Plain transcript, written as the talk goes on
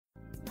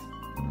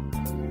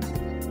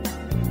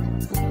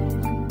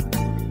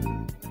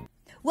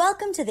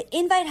Welcome to the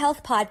Invite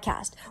Health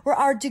podcast, where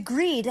our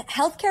degreed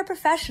healthcare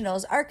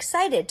professionals are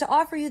excited to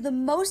offer you the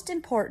most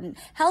important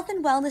health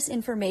and wellness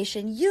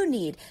information you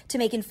need to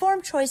make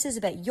informed choices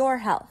about your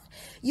health.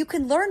 You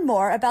can learn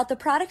more about the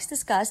products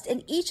discussed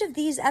in each of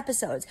these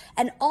episodes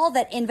and all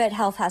that Invite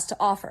Health has to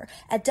offer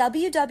at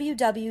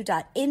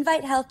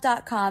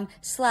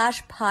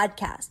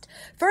www.invitehealth.com/podcast.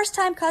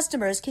 First-time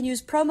customers can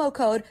use promo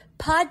code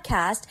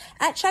podcast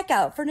at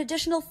checkout for an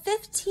additional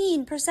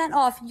 15%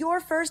 off your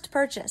first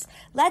purchase.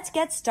 Let's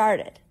get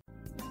started.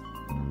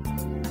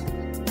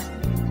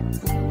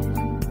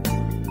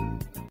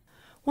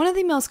 One of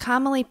the most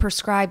commonly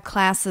prescribed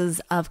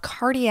classes of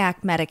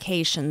cardiac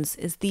medications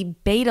is the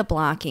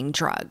beta-blocking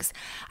drugs.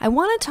 I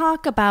want to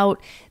talk about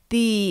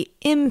the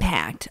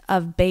impact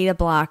of beta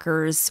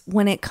blockers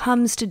when it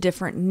comes to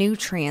different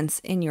nutrients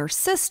in your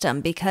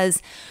system,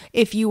 because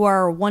if you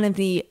are one of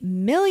the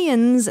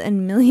millions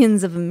and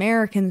millions of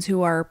Americans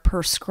who are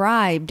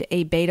prescribed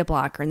a beta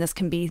blocker, and this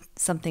can be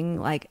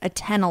something like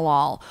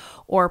atenolol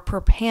or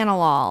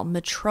propranolol,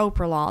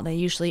 metoprolol, they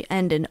usually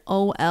end in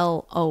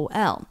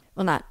OLOL.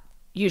 Well, not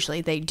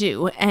usually, they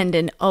do end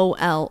in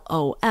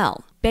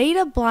OLOL.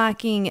 Beta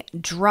blocking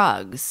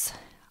drugs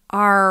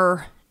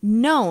are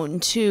known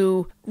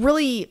to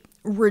really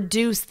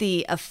reduce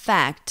the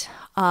effect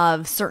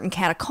of certain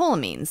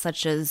catecholamines,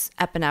 such as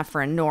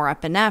epinephrine,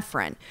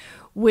 norepinephrine,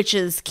 which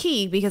is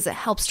key because it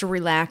helps to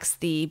relax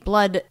the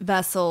blood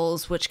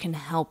vessels, which can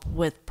help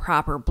with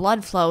proper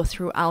blood flow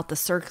throughout the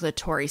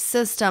circulatory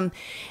system.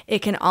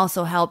 It can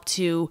also help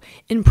to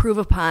improve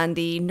upon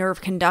the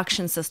nerve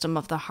conduction system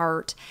of the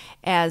heart,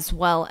 as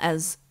well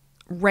as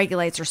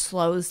regulates or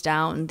slows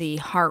down the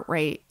heart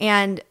rate.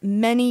 And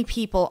many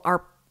people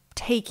are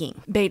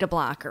taking beta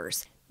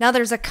blockers. Now,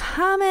 there's a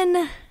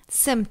common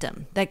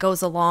symptom that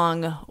goes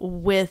along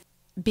with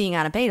being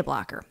on a beta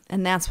blocker,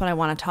 and that's what I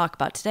want to talk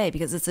about today,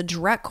 because it's a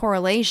direct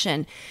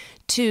correlation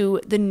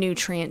to the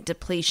nutrient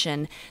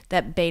depletion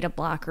that beta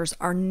blockers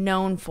are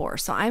known for.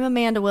 So I'm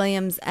Amanda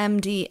Williams,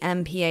 MD,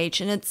 MPH,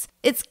 and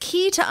it's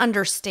key to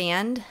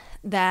understand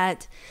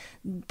that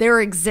there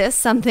exists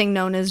something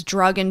known as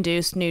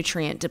drug-induced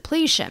nutrient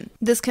depletion.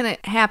 This can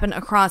happen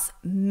across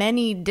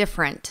many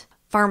different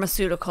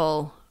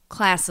pharmaceutical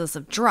classes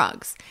of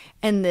drugs,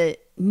 and the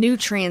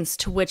nutrients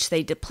to which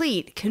they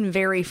deplete can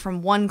vary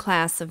from one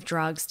class of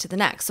drugs to the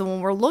next. So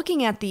when we're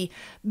looking at the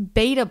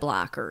beta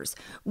blockers,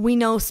 we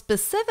know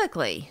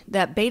specifically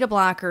that beta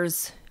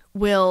blockers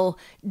will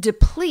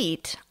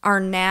deplete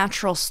our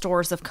natural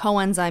stores of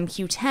coenzyme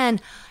Q10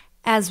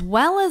 as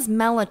well as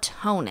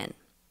melatonin.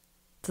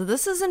 So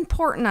this is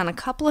important on a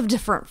couple of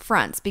different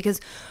fronts,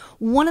 because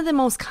one of the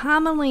most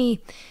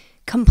commonly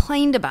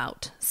complained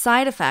about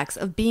side effects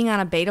of being on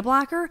a beta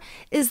blocker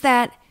is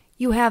that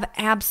you have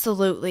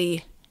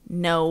absolutely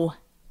no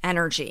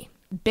energy.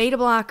 Beta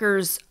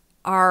blockers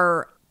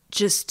are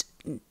just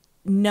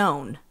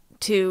known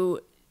to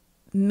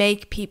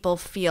make people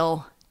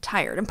feel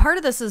tired. And part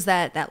of this is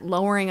that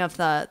lowering of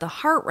the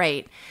heart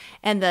rate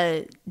and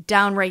the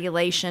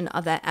downregulation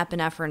of that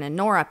epinephrine and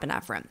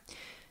norepinephrine.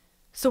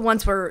 So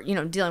once we're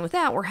dealing with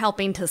that, we're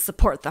helping to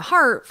support the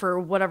heart for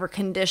whatever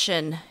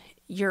condition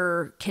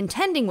you're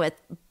contending with,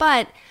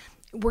 but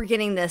we're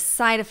getting this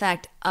side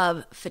effect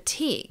of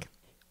fatigue.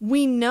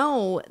 We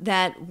know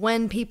that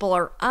when people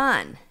are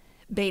on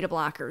beta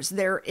blockers,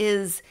 there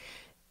is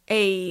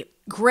a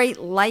great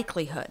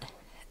likelihood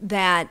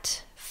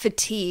that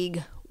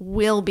fatigue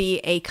will be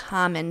a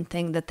common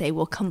thing that they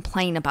will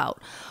complain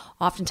about.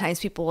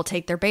 Oftentimes people will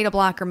take their beta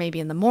blocker maybe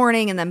in the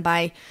morning, and then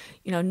by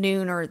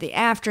noon or the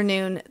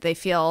afternoon, they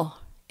feel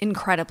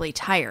incredibly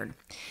tired.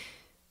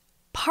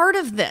 Part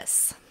of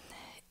this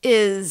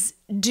is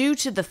due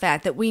to the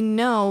fact that we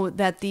know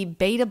that the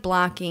beta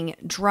blocking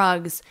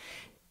drugs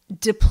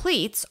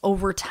depletes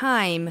over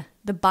time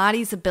the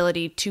body's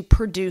ability to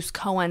produce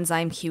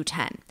coenzyme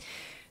Q10.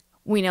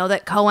 We know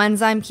that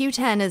coenzyme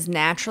Q10 is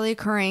naturally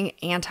occurring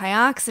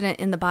antioxidant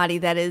in the body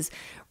that is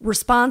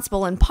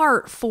responsible in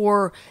part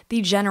for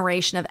the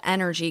generation of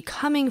energy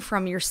coming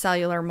from your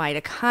cellular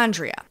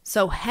mitochondria.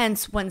 So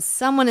hence, when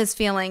someone is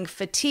feeling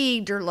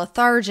fatigued or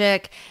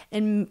lethargic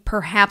and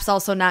perhaps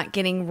also not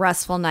getting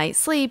restful night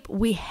sleep,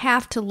 we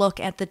have to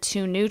look at the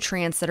two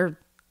nutrients that are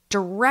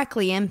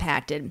directly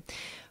impacted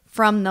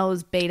from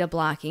those beta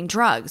blocking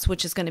drugs,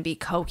 which is going to be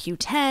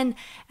CoQ10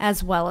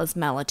 as well as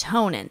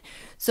melatonin.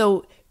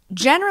 So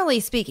generally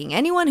speaking,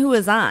 anyone who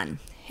is on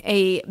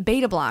a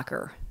beta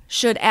blocker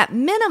should at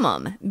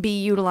minimum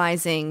be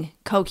utilizing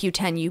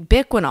CoQ10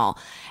 ubiquinol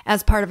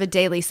as part of a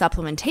daily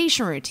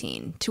supplementation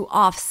routine to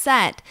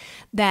offset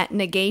that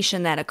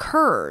negation that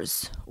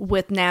occurs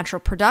with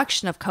natural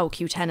production of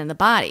CoQ10 in the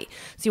body.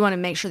 So you want to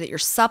make sure that you're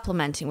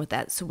supplementing with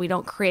that so we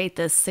don't create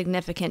this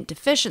significant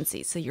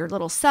deficiency, so your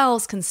little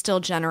cells can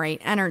still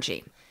generate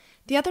energy.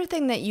 The other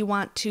thing that you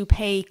want to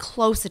pay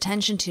close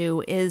attention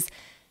to is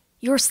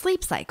your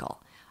sleep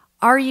cycle.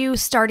 Are you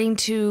starting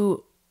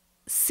to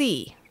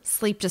see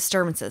sleep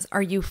disturbances?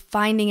 Are you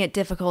finding it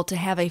difficult to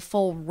have a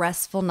full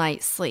restful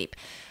night's sleep?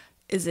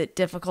 Is it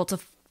difficult to,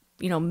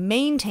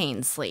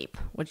 maintain sleep,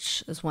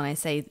 which is when I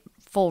say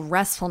full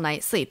restful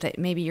night's sleep, that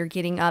maybe you're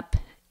getting up,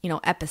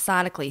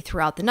 episodically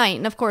throughout the night.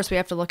 And of course, we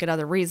have to look at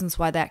other reasons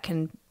why that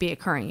can be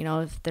occurring.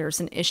 If there's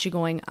an issue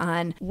going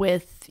on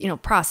with,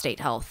 prostate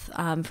health,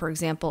 for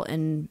example,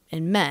 in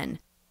men.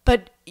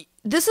 But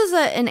this is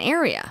an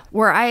area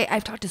where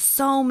I've talked to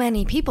so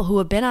many people who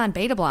have been on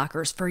beta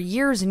blockers for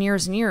years and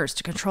years and years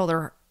to control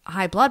their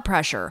high blood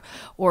pressure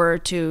or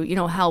to,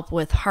 help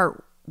with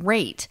heart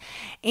rate.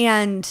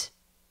 And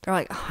they're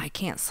like, oh, I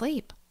can't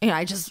sleep.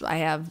 I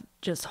have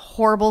just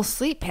horrible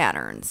sleep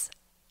patterns.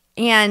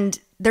 And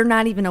they're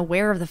not even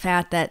aware of the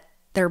fact that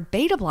their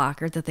beta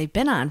blocker that they've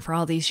been on for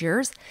all these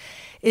years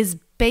is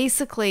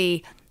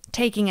basically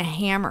taking a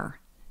hammer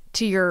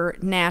to your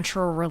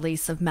natural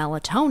release of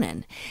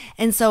melatonin.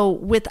 And so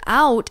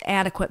without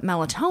adequate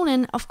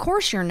melatonin, of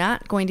course, you're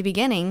not going to be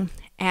getting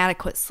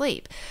adequate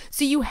sleep.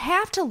 So you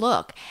have to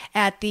look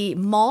at the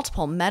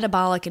multiple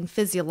metabolic and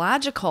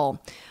physiological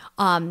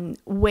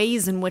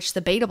ways in which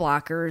the beta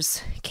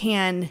blockers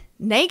can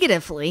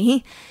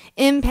negatively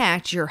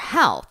impact your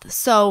health.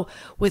 So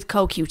with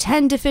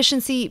CoQ10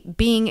 deficiency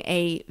being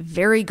a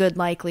very good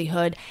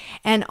likelihood,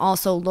 and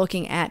also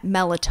looking at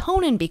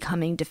melatonin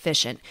becoming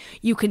deficient,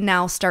 you can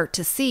now start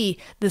to see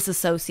this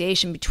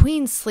association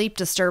between sleep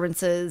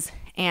disturbances.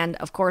 And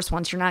of course,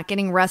 once you're not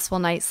getting restful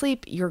night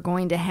sleep, you're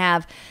going to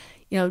have,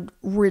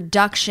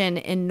 reduction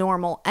in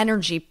normal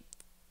energy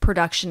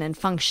production and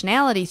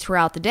functionality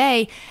throughout the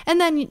day.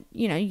 And then,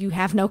 you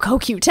have no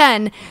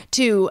CoQ10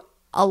 to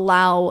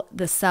allow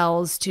the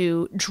cells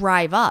to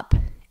drive up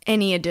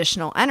any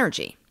additional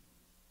energy.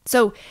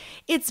 So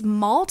it's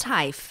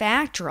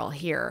multifactorial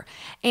here.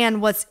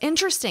 And what's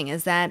interesting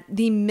is that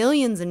the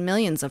millions and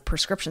millions of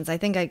prescriptions, I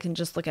think I can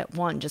just look at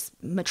one,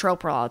 just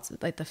metoprolol.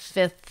 It's like the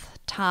 5th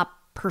top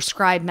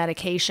prescribed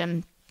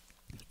medication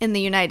in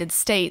the United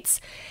States.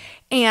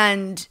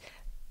 And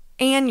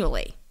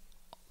annually,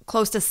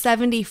 close to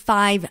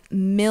 75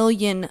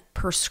 million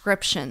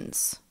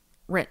prescriptions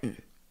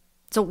written.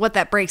 So what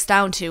that breaks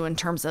down to in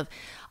terms of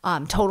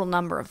total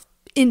number of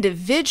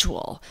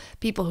individual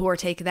people who are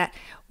taking that,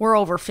 we're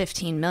over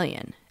 15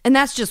 million. And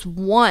that's just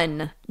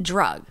one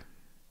drug.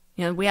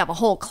 We have a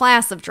whole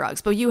class of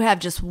drugs, but you have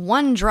just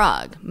one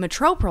drug,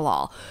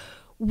 metoprolol,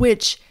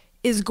 which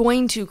is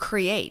going to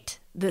create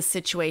this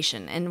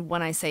situation. And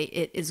when I say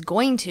it is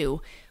going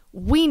to,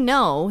 we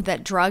know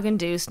that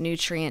drug-induced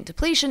nutrient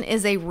depletion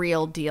is a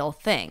real deal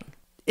thing.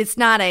 It's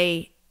not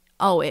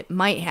it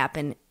might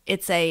happen.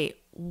 It's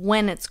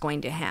when it's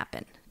going to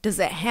happen. Does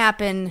it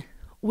happen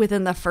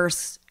within the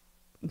first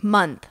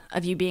month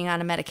of you being on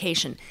a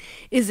medication?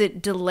 Is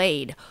it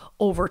delayed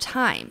over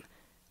time?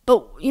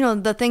 But,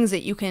 the things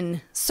that you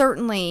can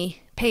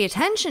certainly pay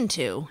attention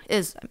to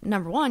is,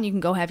 number one, you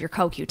can go have your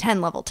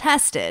CoQ10 level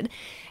tested,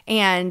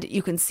 and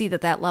you can see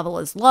that level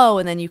is low,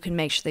 and then you can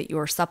make sure that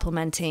you're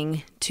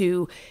supplementing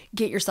to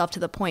get yourself to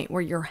the point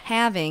where you're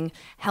having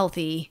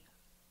healthy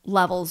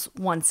levels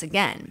once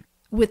again.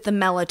 With the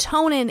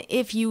melatonin,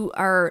 if you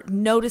are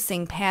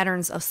noticing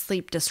patterns of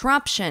sleep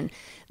disruption,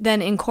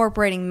 then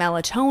incorporating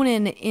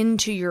melatonin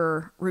into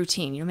your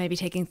routine, maybe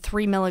taking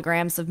 3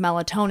 milligrams of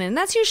melatonin, and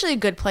that's usually a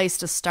good place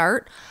to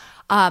start.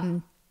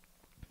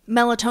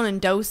 Melatonin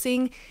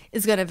dosing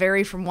is going to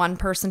vary from one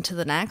person to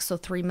the next. So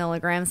 3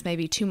 milligrams may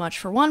be too much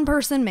for one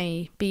person,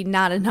 may be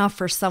not enough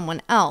for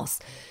someone else.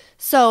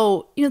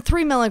 So,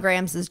 3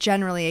 milligrams is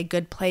generally a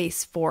good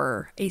place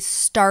for a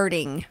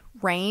starting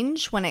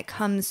range when it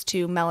comes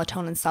to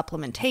melatonin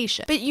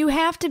supplementation. But you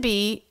have to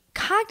be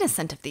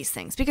cognizant of these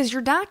things because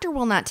your doctor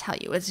will not tell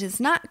you. It's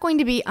just not going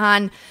to be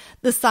on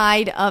the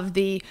side of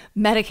the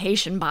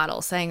medication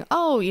bottle saying,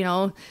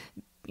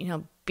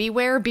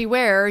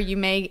 beware, you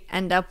may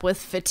end up with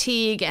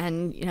fatigue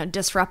and,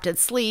 disrupted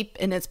sleep,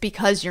 and it's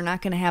because you're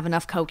not going to have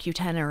enough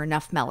CoQ10 or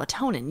enough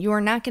melatonin. You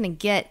are not going to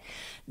get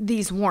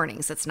these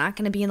warnings. It's not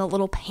going to be in the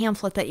little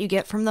pamphlet that you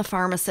get from the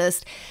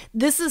pharmacist.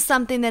 This is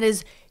something that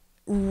is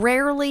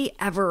rarely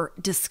ever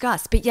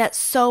discussed, but yet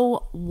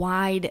so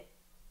wide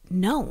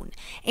known.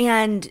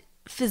 And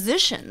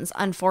physicians,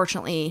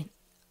 unfortunately,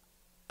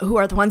 who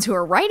are the ones who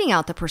are writing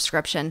out the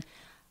prescription,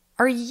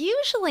 are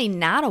usually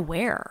not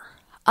aware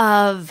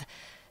of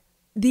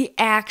the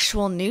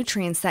actual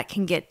nutrients that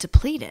can get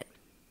depleted.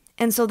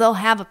 And so they'll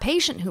have a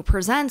patient who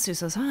presents who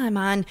says, I'm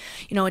on,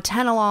 a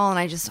Atenolol and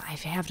I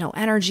have no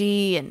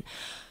energy. And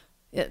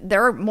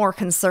they're more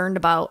concerned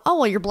about,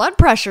 your blood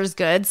pressure is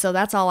good, so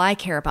that's all I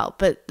care about.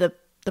 But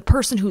the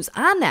person who's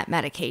on that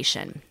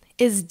medication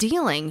is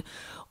dealing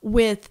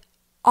with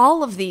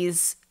all of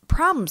these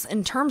problems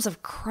in terms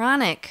of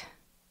chronic,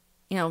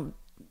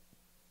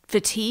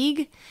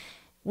 fatigue,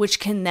 which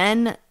can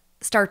then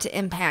start to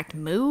impact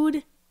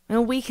mood.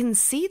 We can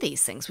see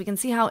these things. We can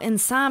see how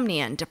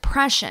insomnia and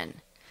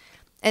depression,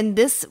 and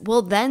this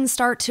will then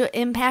start to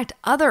impact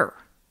other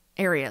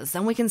areas.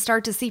 Then we can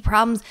start to see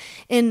problems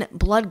in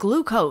blood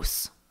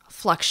glucose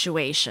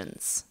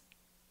fluctuations.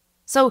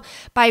 So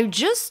by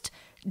just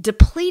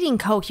depleting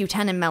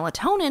CoQ10 and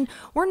melatonin,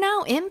 we're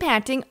now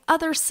impacting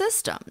other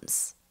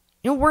systems.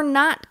 We're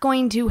not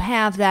going to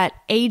have that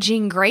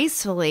aging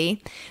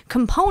gracefully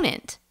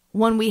component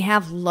when we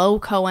have low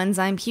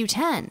coenzyme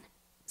Q10.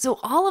 So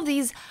all of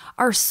these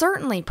are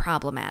certainly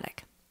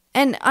problematic.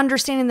 And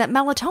understanding that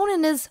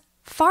melatonin is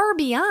far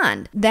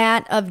beyond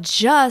that of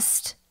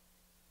just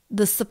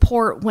the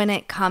support when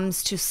it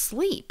comes to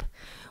sleep.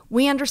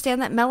 We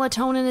understand that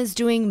melatonin is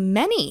doing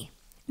many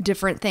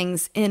different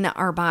things in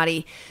our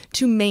body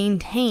to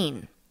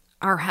maintain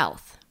our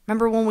health.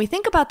 Remember, when we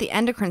think about the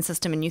endocrine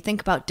system and you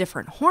think about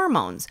different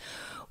hormones,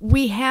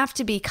 we have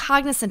to be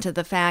cognizant of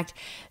the fact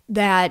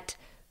that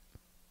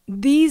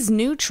these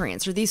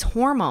nutrients or these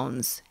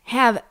hormones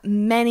have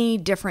many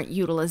different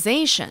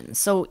utilizations.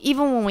 So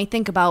even when we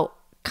think about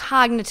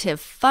cognitive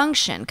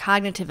function,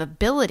 cognitive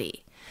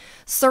ability,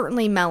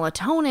 certainly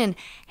melatonin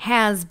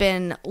has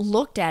been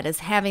looked at as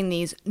having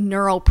these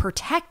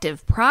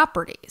neuroprotective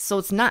properties. So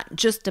it's not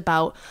just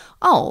about,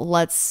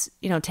 let's,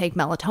 take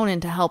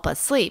melatonin to help us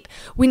sleep.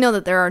 We know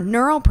that there are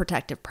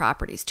neuroprotective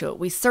properties to it.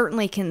 We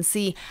certainly can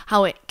see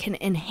how it can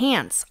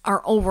enhance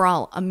our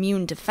overall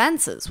immune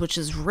defenses, which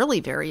is really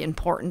very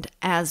important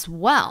as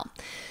well.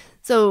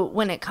 So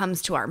when it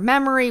comes to our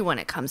memory, when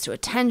it comes to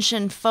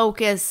attention,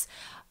 focus,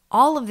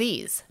 all of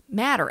these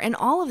matter, and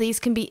all of these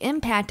can be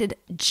impacted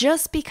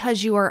just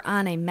because you are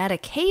on a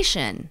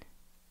medication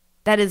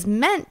that is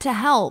meant to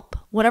help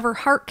whatever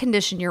heart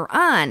condition you're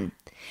on.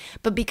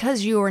 But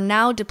because you are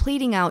now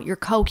depleting out your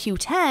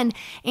CoQ10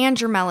 and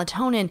your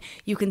melatonin,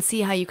 you can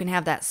see how you can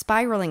have that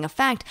spiraling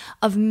effect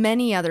of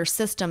many other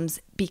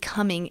systems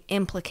becoming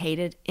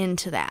implicated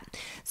into that.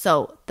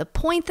 So the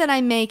point that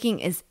I'm making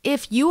is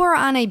if you are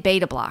on a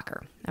beta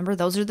blocker, remember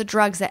those are the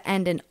drugs that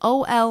end in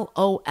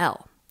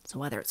OLOL. So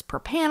whether it's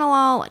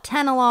propranolol,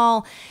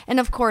 atenolol, and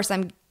of course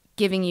I'm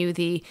giving you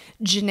the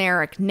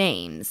generic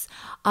names.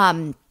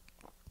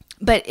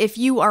 But if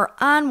you are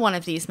on one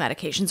of these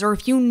medications, or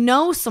if you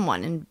know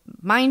someone, and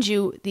mind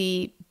you,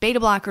 the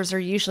beta blockers are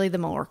usually the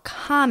more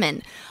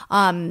common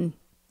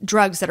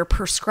drugs that are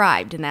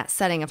prescribed in that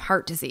setting of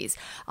heart disease.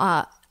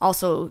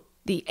 Also,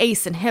 the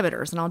ACE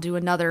inhibitors, and I'll do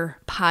another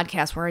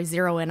podcast where I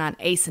zero in on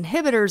ACE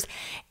inhibitors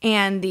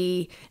and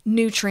the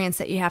nutrients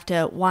that you have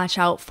to watch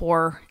out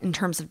for in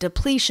terms of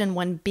depletion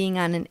when being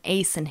on an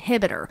ACE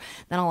inhibitor.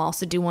 Then I'll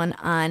also do one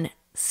on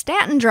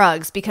statin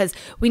drugs, because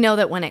we know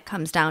that when it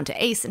comes down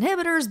to ACE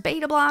inhibitors,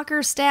 beta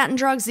blockers, statin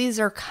drugs, these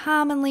are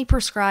commonly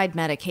prescribed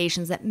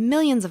medications that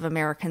millions of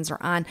Americans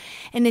are on.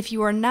 And if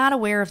you are not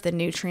aware of the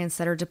nutrients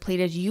that are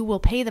depleted, you will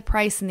pay the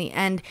price in the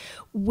end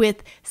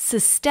with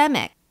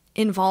systemic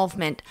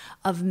involvement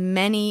of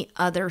many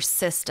other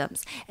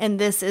systems. And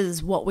this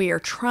is what we are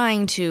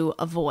trying to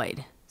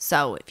avoid.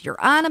 So if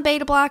you're on a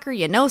beta blocker,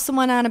 you know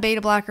someone on a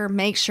beta blocker,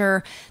 make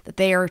sure that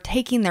they are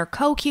taking their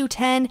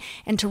CoQ10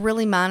 and to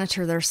really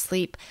monitor their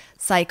sleep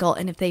cycle.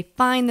 And if they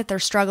find that they're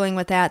struggling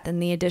with that,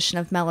 then the addition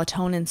of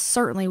melatonin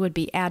certainly would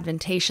be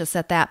advantageous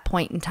at that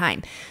point in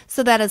time.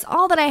 So that is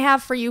all that I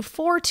have for you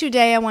for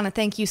today. I want to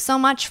thank you so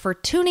much for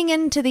tuning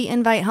in to the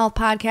Invite Health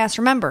podcast.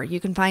 Remember, you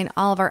can find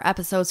all of our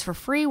episodes for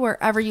free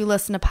wherever you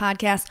listen to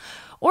podcasts,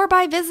 or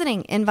by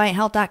visiting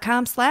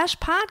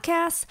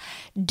invitehealth.com/podcasts.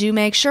 Do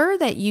make sure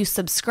that you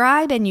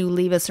subscribe and you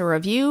leave us a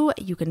review.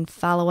 You can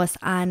follow us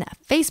on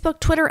Facebook,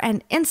 Twitter,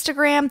 and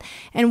Instagram,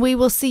 and we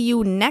will see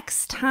you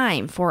next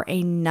time for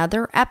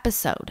another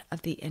episode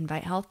of the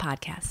Invite Health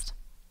podcast.